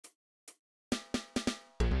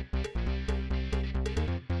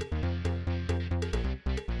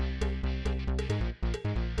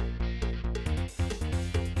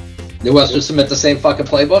Did Webster submit the same fucking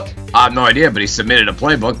playbook? I have no idea, but he submitted a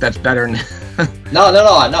playbook. That's better than. No,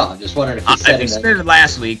 I know. I'm just wondering if he said if he submitted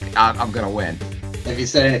last week, I'm gonna win. If he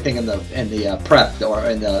said anything in the prep or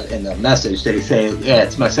in the message, did he say, "Yeah,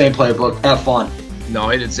 it's my same playbook. Have fun"? No,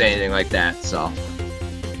 he didn't say anything like that. So.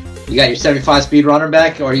 You got your 75 speed runner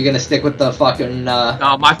back, or are you gonna stick with the fucking?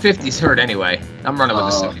 No, my 50's hurt anyway. I'm running with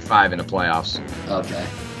the 75 in the playoffs. Okay.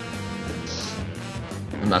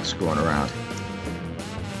 I'm not screwing around.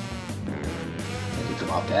 You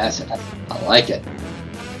come out passing. I like it.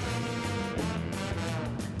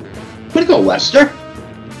 Way to go, Webster.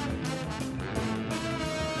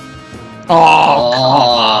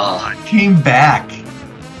 Oh, came back.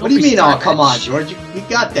 What do you mean? Oh, come on, George. You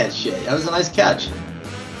got that shit. That was a nice catch.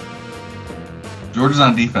 George is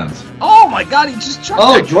on defense. Oh my God, he just tried.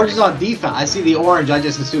 Oh, George is on defense. I see the orange. I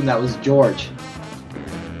just assumed that was George.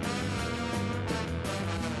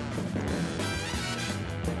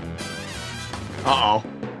 Uh-oh.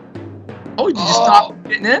 Oh, did you stop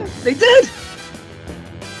getting in? They did.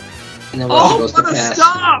 And then goes to what a pass.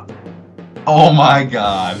 stop! Oh my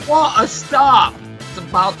God. What a stop! It's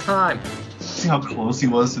about time. See how close he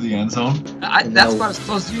was to the end zone? That's about as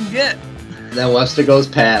close as you can get. Then Webster goes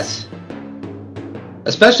pass.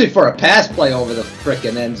 Especially for a pass play over the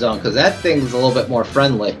frickin' end zone, because that thing's a little bit more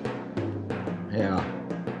friendly. Yeah.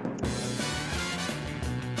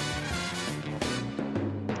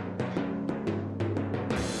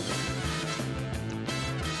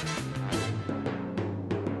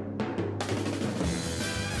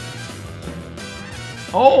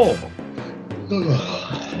 Oh!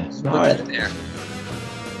 Right there.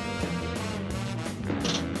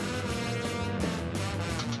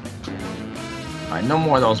 Alright, no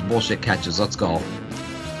more of those bullshit catches. Let's go.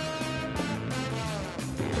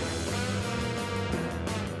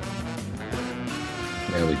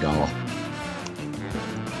 There we go.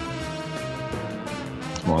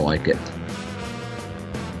 It's more like it.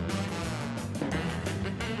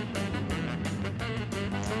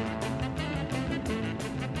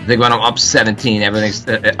 I think when I'm up 17, everything's.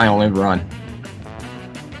 I only run.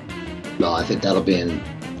 No, I think that'll be in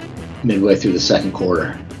midway through the second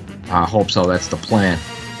quarter. I hope so. That's the plan.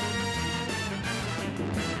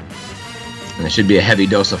 And it should be a heavy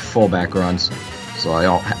dose of fullback runs, so I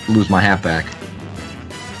don't lose my halfback.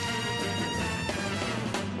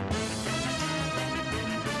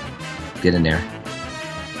 Get in there.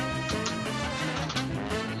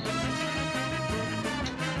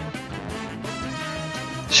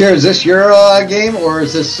 Sure, is this your game, or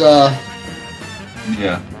is this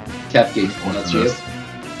Yeah. Kepke? That's you?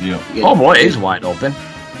 Yeah. Oh boy, he's wide open.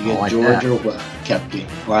 You get like George that. or Kepke?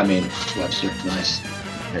 Well, I mean, Webster. Nice.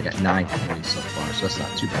 I got 9 points so far, so that's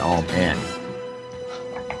not too bad. Oh man.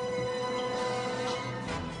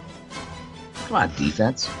 Come on,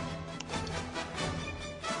 defense.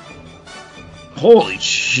 Holy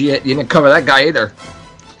shit, you didn't cover that guy either.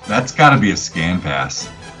 That's got to be a scan pass.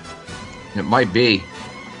 It might be.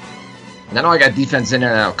 And I know I got defense in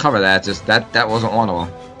there that'll cover that, just that wasn't one of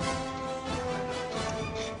them.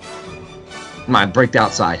 Come on, break the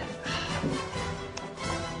outside.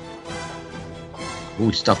 Ooh,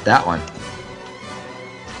 we stuffed that one.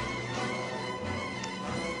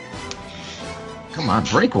 Come on,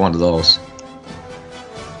 break one of those.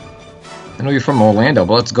 I know you're from Orlando,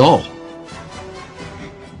 but let's go.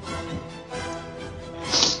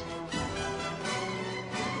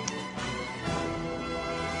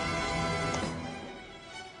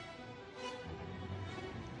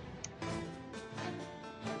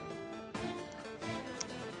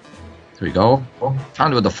 Here we go.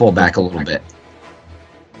 Trying to do the fullback a little bit.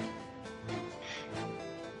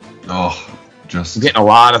 Oh, just I'm getting a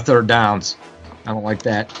lot of third downs. I don't like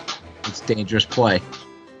that. It's dangerous play.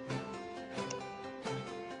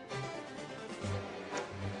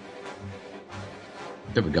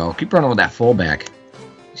 There we go. Keep running with that fullback.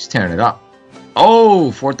 He's tearing it up.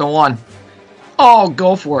 Oh, 4th and 1. Oh,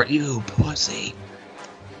 go for it, you pussy.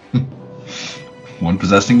 one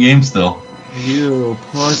possession game still. You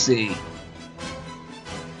pussy.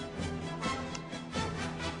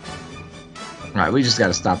 Alright, we just got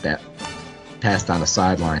to stop that pass down the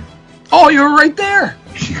sideline. Oh, you were right there!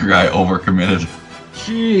 Your guy overcommitted.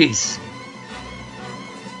 Jeez.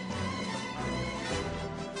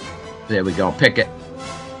 There we go. Pick it.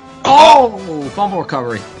 Oh! Fumble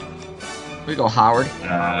recovery. Here we go, Howard.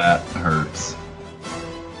 That hurts.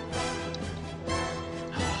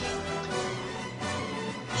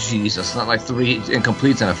 Jesus, not like 3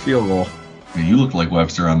 incompletes and a field goal. Man, you look like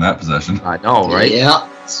Webster on that possession. I know, right? Yeah.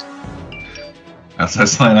 Outside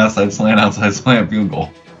slant, outside slant, outside slant, field goal.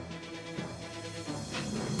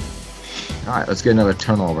 Alright, let's get another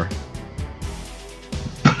turnover.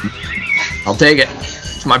 I'll take it.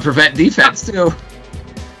 It's my prevent defense, too.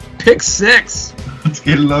 Pick 6. Let's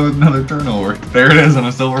get another turnover. There it is on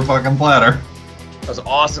a silver fucking platter. That was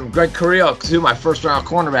awesome. Greg Carrillo, too, my first-round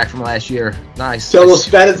cornerback from last year. Nice. Total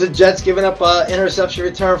spent as the Jets giving up an interception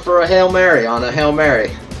return for a Hail Mary on a Hail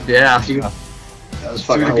Mary. Yeah. That was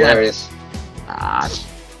fucking hilarious. Man.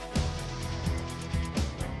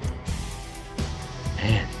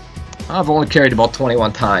 I've only carried about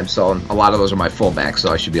 21 times, so a lot of those are my fullbacks,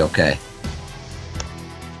 so I should be okay.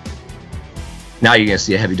 Now you're going to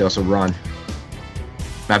see a heavy dose of run.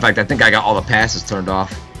 Matter of fact, I think I got all the passes turned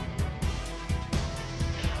off.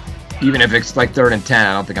 Even if it's like 3rd and 10,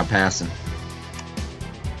 I don't think I'm passing.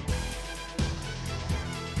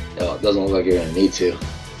 No, it doesn't look like you're going to need to.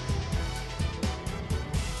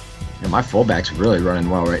 Yeah, my fullback's really running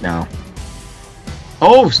well right now.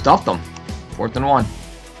 Oh, stuffed them. 4th and 1.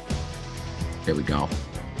 There we go.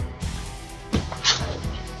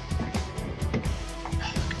 Get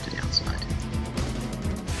to the outside.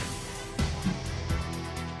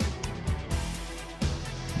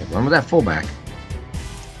 Yeah, run with that fullback.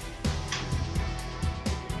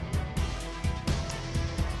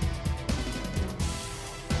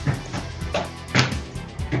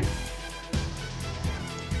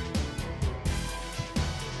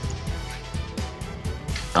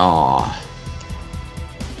 Oh.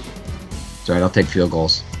 It's alright, I'll take field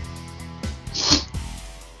goals.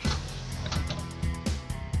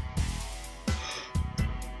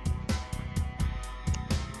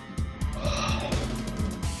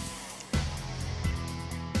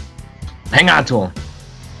 Hang on to him.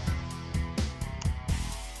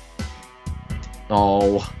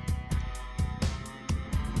 Oh.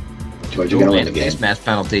 George, you're going to win the game. Face mask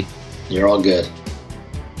penalty. You're all good.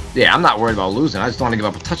 Yeah, I'm not worried about losing. I just don't want to give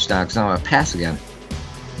up a touchdown because I don't want to pass again.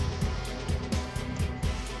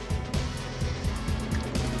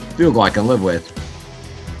 Field goal I can live with.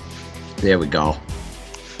 There we go.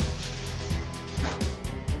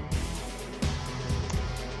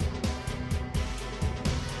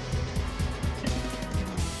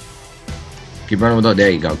 Keep running with it. There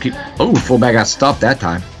you go. Keep. Oh, fullback got stuffed that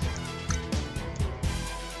time.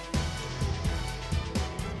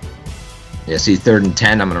 Yeah, see, 3rd and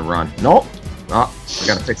 10. I'm gonna run. Nope. Oh, I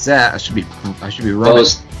gotta fix that. I should be running. That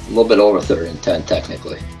was a little bit over 3rd and 10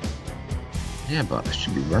 technically. Yeah, but I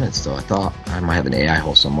should be running still. I thought I might have an AI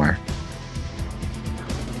hole somewhere.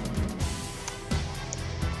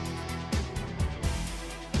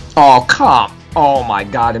 Oh, come. Oh my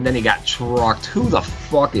god, and then he got trucked. Who the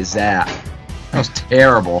fuck is that? That was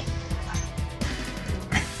terrible.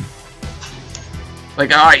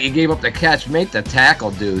 Like, alright, you gave up the catch. Make the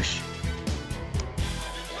tackle, douche.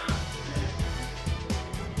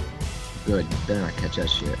 Good. You better not catch that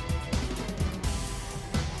shit.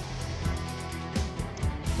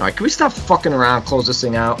 Alright, can we stop fucking around? Close this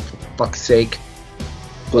thing out, for fuck's sake.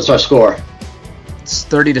 What's our score? It's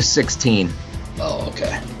 30-16. Oh,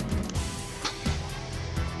 okay.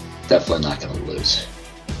 Definitely not going to lose.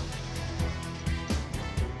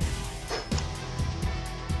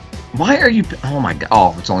 Why are you... Oh my god.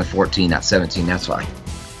 Oh, it's only 14, not 17. That's why.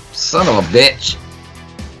 Son of a bitch.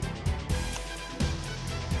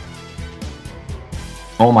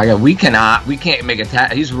 Oh my god, we can't make a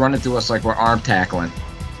tackle. He's running through us like we're arm tackling.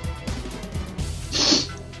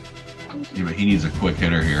 Yeah, but he needs a quick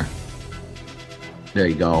hitter here. There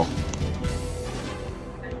you go.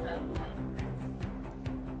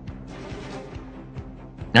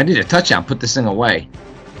 I need a touchdown. Put this thing away.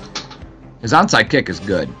 His onside kick is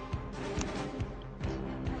good.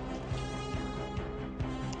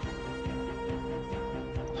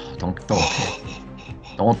 Don't throw a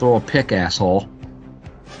pick. Don't throw a pick, asshole.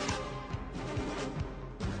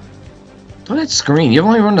 Throw that screen. You've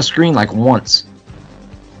only run the screen like once.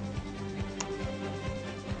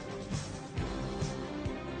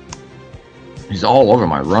 He's all over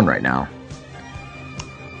my run right now.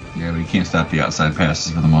 Yeah, but he can't stop the outside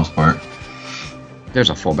passes for the most part. There's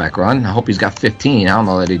a fullback run. I hope he's got 15. I don't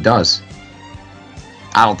know that he does.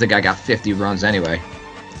 I don't think I got 50 runs anyway.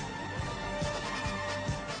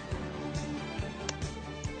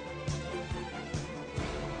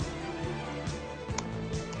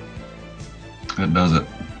 That does it.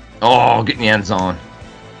 Oh, get in the end zone.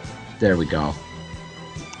 There we go.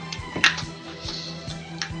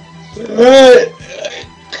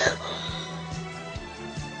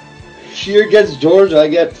 Shear gets Georgia, I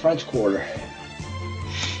get French Quarter.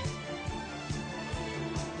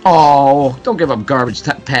 Oh, don't give up garbage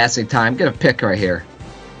passing time. Get a pick right here.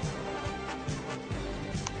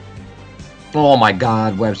 Oh my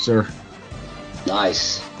god, Webster.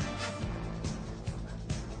 Nice.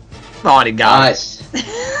 Oh, he got it. Nice.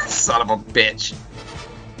 Son of a bitch.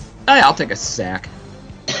 Hey, I'll take a sack.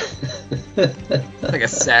 I'll take a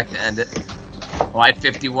sack to end it. Oh, I had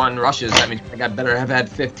 51 rushes. That means I better have had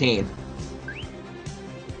 15.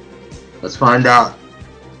 Let's find out.